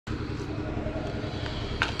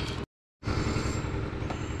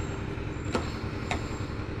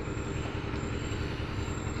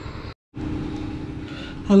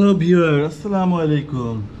Hello viewer, আসসালামু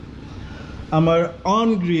আলাইকুম। আমার অন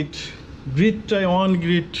গ্রিডটাই অন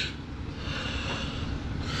গ্রিড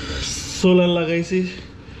সোলার লাগাইছি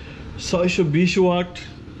 620 ওয়াট।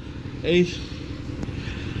 এই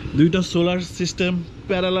দুইটা সোলার সিস্টেম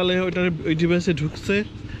প্যারালালে ওই ডিভাইসে ঢুকছে।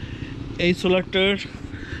 এই সোলারটার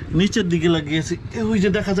নিচের দিকে লাগিয়েছি। ওই যে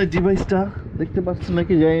দেখা যায় ডিভাইসটা, দেখতে পাচ্ছেন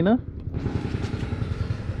নাকি জানি না,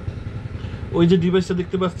 ওই যে ডিভাইসটা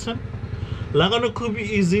দেখতে পাচ্ছেন। লাগানো খুবই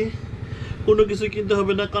ইজি, কোনো কিছু কিনতে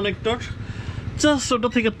হবে না, কানেক্টর জাস্ট ওটা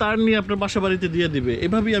থেকে তার নিয়ে আপনার বাসা বাড়িতে দিয়ে দিবে।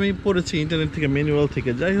 এভাবেই আমি পড়েছি ইন্টারনেট থেকে, ম্যানুয়াল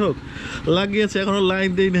থেকে। যাই হোক, লাগিয়েছে, এখনও লাইন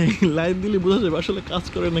দেই নাই। লাইন দিলে বোঝা যাবে আসলে কাজ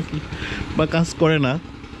করে নাকি বা কাজ করে না।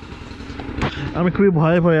 আমি খুবই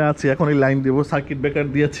ভয়ে ভয়ে আছি, এখন এই লাইন দেবো। সার্কিট ব্রেকার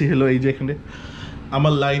দিয়েছি হলো এই যে এখানে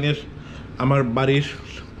আমার লাইনের, আমার বাড়ির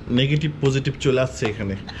নেগেটিভ পজিটিভ চলে আসছে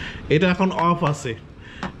এখানে। এটা এখন অফ আছে,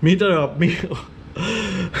 মিটার অফ।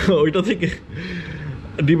 ওইটা থেকে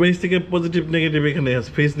ডিভাইস থেকে পজিটিভ নেগেটিভ এখানে আছে,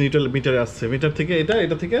 ফেস নিউট্রাল মিটারে আসছে। মিটার থেকে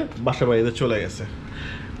এটা থেকে বাসা বাড়িতে চলে গেছে।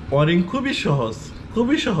 ওয়ারিং খুবই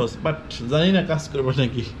সহজ, বাট জানি না কাজ করবে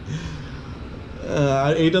নাকি।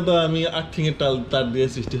 আর এইটা তো আমি আর্থিংয়ের তার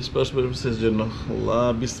দিয়েছি স্টেজ জন্য। আল্লাহ,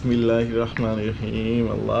 বিসমিল্লাহির রহমানির রহিম।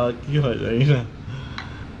 আল্লাহ, কি হয় জানি না।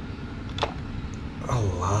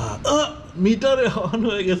 আল্লাহ, মিটারে অন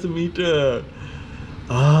হয়ে গেছে।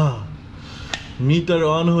 মিটার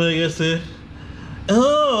অন হয়ে গেছে।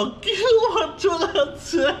 কিলোওয়াট চলে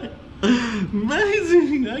যাচ্ছে।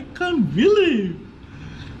 Amazing, I can't believe.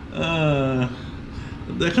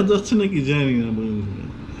 দেখা যাচ্ছে নাকি জানি না।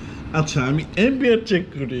 আচ্ছা, আমি এম্পিয়ার চেক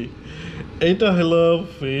করি। এইটা হলো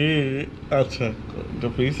আচ্ছা, এটা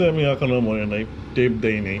ফেসে আমি এখনো মনে নাই, টেপ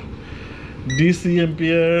দেই নাই। ডিসি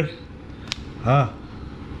এম্পিয়ার, হ্যাঁ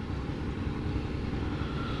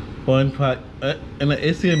 0.5 না,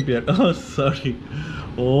 এসি এম্পিয়ার। সরি,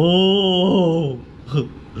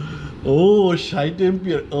 ও 60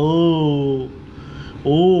 এম্পিয়ার। ও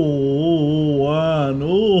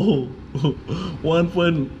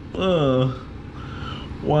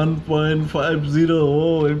 1.50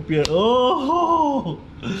 এম্পিয়ার।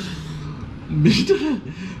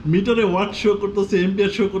 মিটারে ওয়াট শো করতেছে,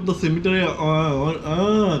 এম্পিয়ার শো করতেছে। মিটারে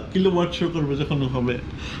কিলো ওয়াট শো করবে যখন হবে,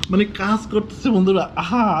 মানে কাজ করতেছে বন্ধুরা।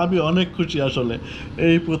 আমি অনেক খুশি আসলে।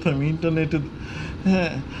 এই প্রথম ইন্টারনেটে,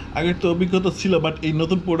 হ্যাঁ, আগের তো অভিজ্ঞতা ছিল, বাট এই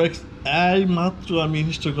নতুন প্রোডাক্টস এই মাত্র আমি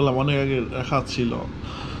ইনস্টল করলাম, অনেক আগে রাখা ছিল।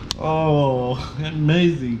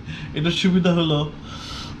 অ্যামেজিং। এটার সুবিধা হলো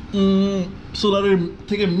সোলারের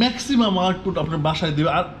থেকে ম্যাক্সিমাম আউটপুট আপনার বাসায়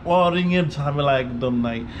দেবে, আর ওয়ারিংয়ের ঝামেলা একদম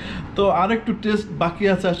নাই। তো আরেকটু টেস্ট বাকি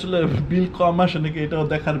আছে, আসলে বিল কম আসে নাকি এটাও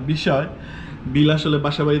দেখার বিষয়। বিল আসলে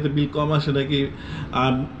বাসা বাড়িতে বিল কম আসে নাকি,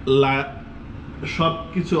 সব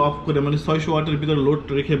কিছু অফ করে, মানে 600 ওয়াটের ভিতরে লোড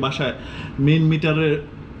রেখে বাসায়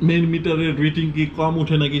মেন মিটারের রিডিং কি কম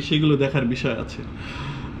ওঠে নাকি, সেগুলো দেখার বিষয় আছে।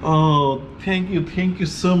 থ্যাংক ইউ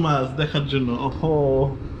সো মাচ দেখার জন্য।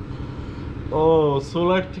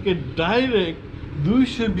 সোলার থেকে ডাইরেক্ট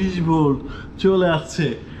 220 ভোল্ট চলে আসছে।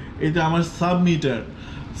 এটা আমার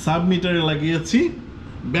সাবমিটারে লাগিয়েছি।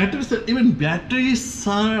 ব্যাটারি, ইভেন ব্যাটারি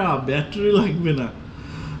সারা, ব্যাটারি লাগবে না।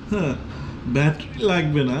 হ্যাঁ, ব্যাটারি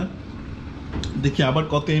লাগবে না। দেখি আবার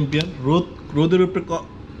কত এম্পিয়ার। রোদের উপরে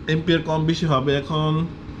এম্পিয়ার কম বেশি হবে। এখন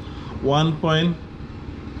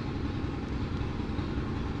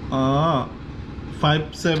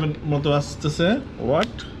 1.57 মতো আসতেছে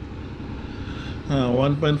ওয়াট। হ্যাঁ,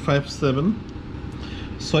 1.57।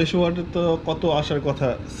 600 ওয়াটের তো কত আসার কথা,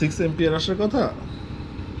 6 এম্পিয়ার আসার কথা।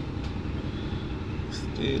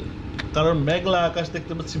 কারণ মেঘলা আকাশ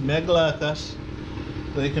দেখতে পাচ্ছি, মেঘলা আকাশ,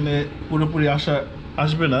 তো এখানে পুরোপুরি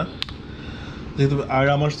আসবে না যেহেতু। আর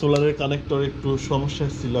আমার সোলারের কানেক্টর একটু সমস্যা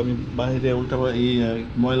ছিল, আমি বাইরে এই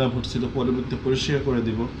ময়লা ভরছিল, পরবর্তী পরিষ্কার করে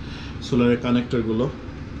দিব সোলারের কানেক্টরগুলো।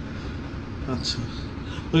 আচ্ছা,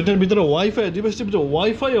 তো এটার ভিতরে ডিভাইসটার ভিতরে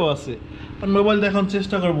ওয়াইফাইও আছে। আর মোবাইল দেখানোর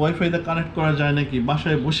চেষ্টা করবো ওয়াইফাইতে কানেক্ট করা যায় নাকি,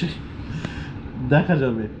 বাসায় বসে দেখা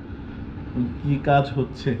যাবে কি কাজ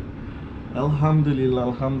হচ্ছে। আলহামদুলিল্লাহ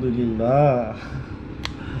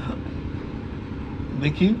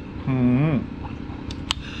দেখি।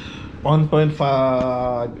 1.5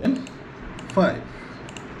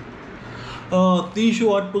 300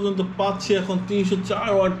 ওয়াট পর্যন্ত পাচ্ছি, এখন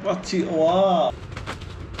 304 ওয়াট পাচ্ছি।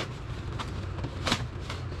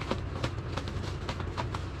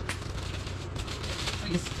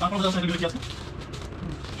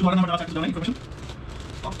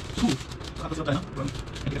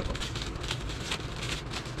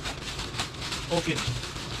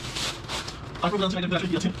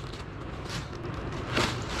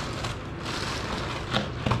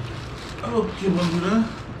 ওকে, বন্ধুরা,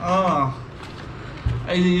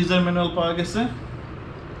 এই যে ইউজার ম্যানুয়াল পাওয়া গেছে।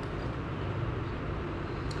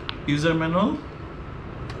 ইউজার ম্যানুয়াল,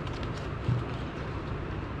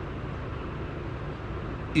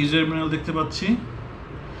 দেখতে পাচ্ছি।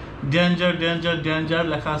 ডেঞ্জার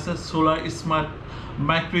লেখা আছে। Solar smart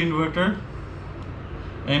micro inverter,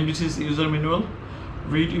 and this is user manual.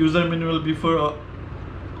 Read user manual before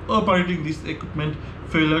operating this equipment.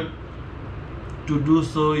 Failure to do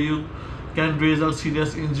so you can result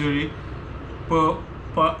serious injury,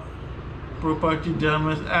 property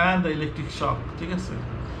damage and the electric shock. ঠিক আছে,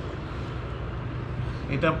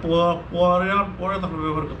 এটা পরে তারপর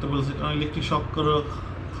ব্যবহার করতে বলছে, কারণ electric shock করে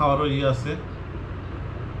খাওয়ারও আছে।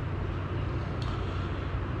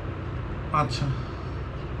 আচ্ছা,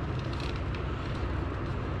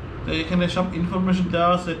 তো এখানে সব ইনফরমেশন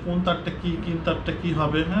দেওয়া আছে, কোন তারটা কি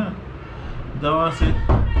হবে, হ্যাঁ দেওয়া আছে।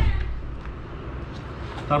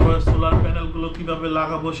 তারপরে সোলার প্যানেল গুলো কিভাবে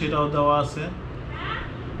লাগাবো সেটাও দেওয়া আছে।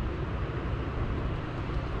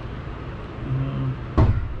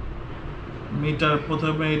 মিটার,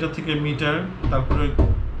 প্রথমে এটা থেকে মিটার, তারপরে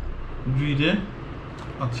গ্রিডে।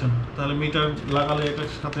 আচ্ছা, তাহলে মিটার লাগালে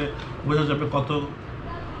এটার সাথে বোঝা যাবে কত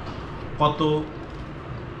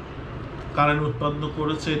কারেন্ট উৎপন্ন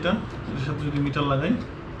করেছে এটার সাথে যদি মিটার লাগাই।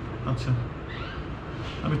 আচ্ছা,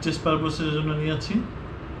 আমি টেস্ট পারপাসের জন্য নিয়েছি।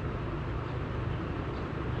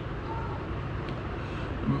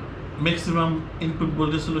 ম্যাক্সিমাম ইনপুট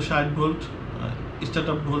ভোল্টেজ হলো 60 ভোল্ট, স্টার্ট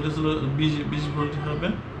আপ ভোল্টেজ হলো 20 ভোল্ট হবে।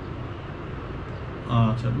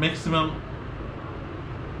 আচ্ছা, ম্যাক্সিমাম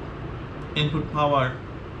ইনপুট পাওয়ার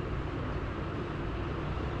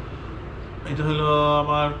এটা হলো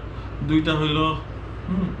আমার দুইটা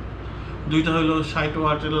হলো 60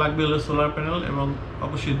 ওয়াটের লাগবে হলো সোলার প্যানেল, এবং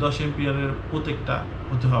অবশ্যই 10 এম্পিয়ারের প্রত্যেকটা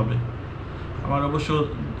হতে হবে। আমার অবশ্য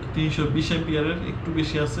 320 এম্পিয়ারের একটু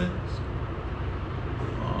বেশি আছে।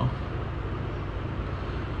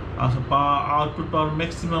 আচ্ছা, আউটপুট পাওয়ার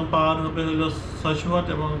ম্যাক্সিমাম পাওয়ার হবে হলো 600 ওয়াট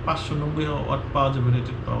এবং 590 ওয়াট পাওয়া যাবে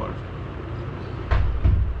রেটেড পাওয়ার।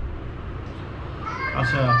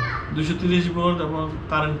 আচ্ছা, 230 ভোল্ট এবং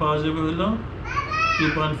কারেন্ট পাওয়া যাবে হলো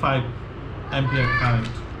 3.5 অ্যাম্পিয়ার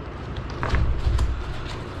কারেন্ট।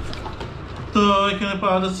 তো এখানে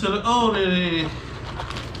পাওয়া যাচ্ছে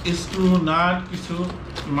স্ক্রু নাট কিছু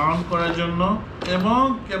মাউন্ট করার জন্য, এবং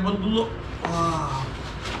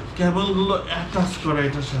কেবলগুলো অ্যাটাচ করা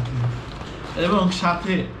এটার সাথে, এবং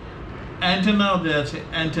সাথে অ্যান্টেনাও দেওয়া আছে।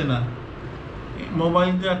 অ্যান্টেনা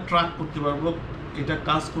মোবাইল দিয়ে ট্র্যাক করতে পারবো এটা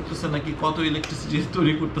কাজ করতেছে নাকি, কত ইলেকট্রিসিটি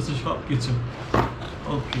তৈরি করতেছে, সব কিছু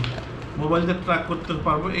ওকে মোবাইল দিয়ে ট্র্যাক করতে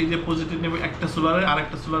পারবো। এই যে পজিটিভ নেবে একটা সোলারে, আর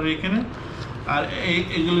একটা সোলারে এখানে, আর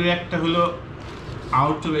এইগুলির একটা হলো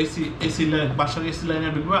আউটডোর এসি লাইন, বাসার এসি লাইনে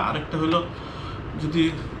ঢুকবে, আরেকটা হলো যদি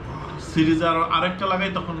সিরিজে আরেকটা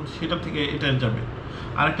লাগাই তখন সেটা থেকে এটা যাবে,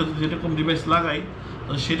 আরেকটা যদি এরকম ডিভাইস লাগাই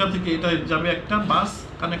সেটা থেকে এটা যাবে একটা বাস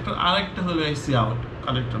কানেক্টর, আরেকটা হলো এসি আউট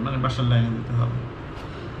কানেক্টর, মানে বাসার লাইনে দিতে হবে।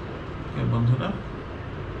 বন্ধুরা,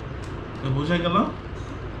 তো বোঝা গেল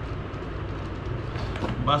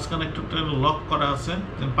বাস কানেক্টরটা লক করা আছে,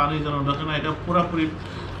 পানি যেন ঢোকে না। এটা পুরোপুরি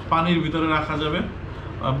পানির ভিতরে রাখা যাবে,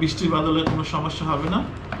 বৃষ্টি বাদলে কোনো সমস্যা হবে না।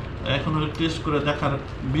 এখন হলো টেস্ট করে দেখার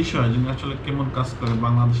বিষয় যে আসলে কেমন কাজ করে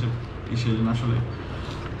বাংলাদেশের ইসে, আসলে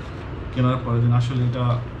কেনার পরে দিন আসলে এটা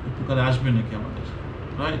উপকারে আসবে নাকি আমাদের,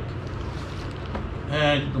 রাইট?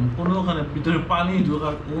 হ্যাঁ, একদম কোনোখানে ভিতরে পানি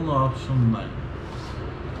ঢোকার কোনো অপশন নাই।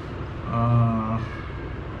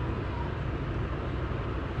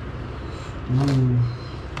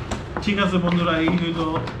 ঠিক আছে বন্ধুরা, এই হইলো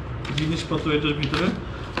জিনিসপত্র এটার ভিতরে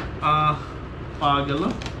পাওয়া গেল।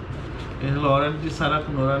 এই হলো ওয়ারেন্টি ছাড়া,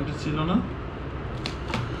 কোনো ওয়ারেন্টি ছিল না।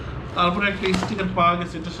 তারপরে একটা স্টিকার পাওয়া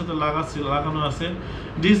গেছে, এটার সাথে লাগানো আছে।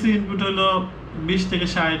 ডিসি ইনপুট হলো 20 থেকে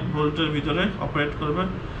 60 ভোল্টের ভিতরে অপারেট করবে।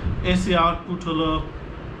 এসি আউটপুট হলো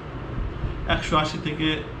 180 থেকে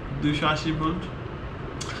 280 ভোল্ট।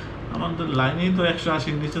 আমাদের লাইনেই তো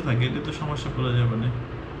 180 নিচে থাকে, এটা তো সমস্যা পড়ে যাবে না।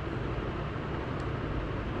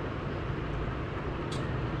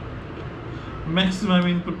 ম্যাক্সিমাম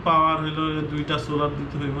ইনপুট পাওয়ার হলো দুইটা সোলার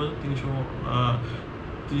দিতে হইব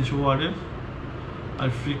 300 ওয়াটের, আর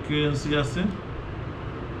ফ্রিকোয়েন্সি আছে।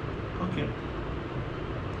 ওকে,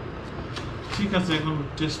 ঠিক আছে, এখন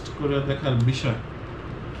টেস্ট করে দেখার বিষয়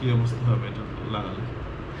কি অবস্থা হবে এটা লাগালে।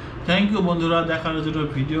 থ্যাংক ইউ বন্ধুরা দেখার জন্য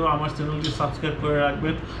ভিডিও। আমার চ্যানেলটি সাবস্ক্রাইব করে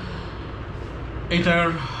রাখবেন। এটার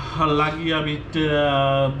লাগিয়ে আমি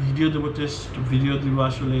ভিডিও দেবো, টেস্ট ভিডিও দিব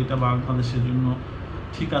আসলে এটা বাংলাদেশের জন্য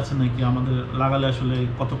ঠিক আছে নাকি, আমাদের লাগালে আসলে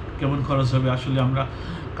কেমন খরচ হবে, আসলে আমরা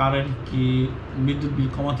কারেন্ট কি বিদ্যুৎ বিল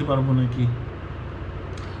কমাতে পারবো নাকি,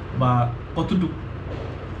 বা কতটুকু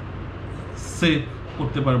সেভ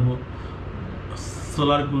করতে পারবো,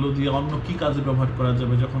 সোলারগুলো দিয়ে অন্য কি কাজে ব্যবহার করা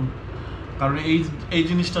যাবে যখন কারণ এই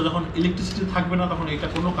জিনিসটা যখন ইলেকট্রিসিটি থাকবে না তখন এটা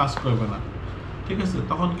কোনো কাজ করবে না, ঠিক আছে?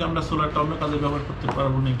 তখন কি আমরা সোলারটা অন্য কাজে ব্যবহার করতে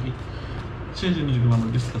পারবো নাকি, সেই জিনিসগুলো আমরা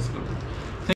ডিসকাস করবো।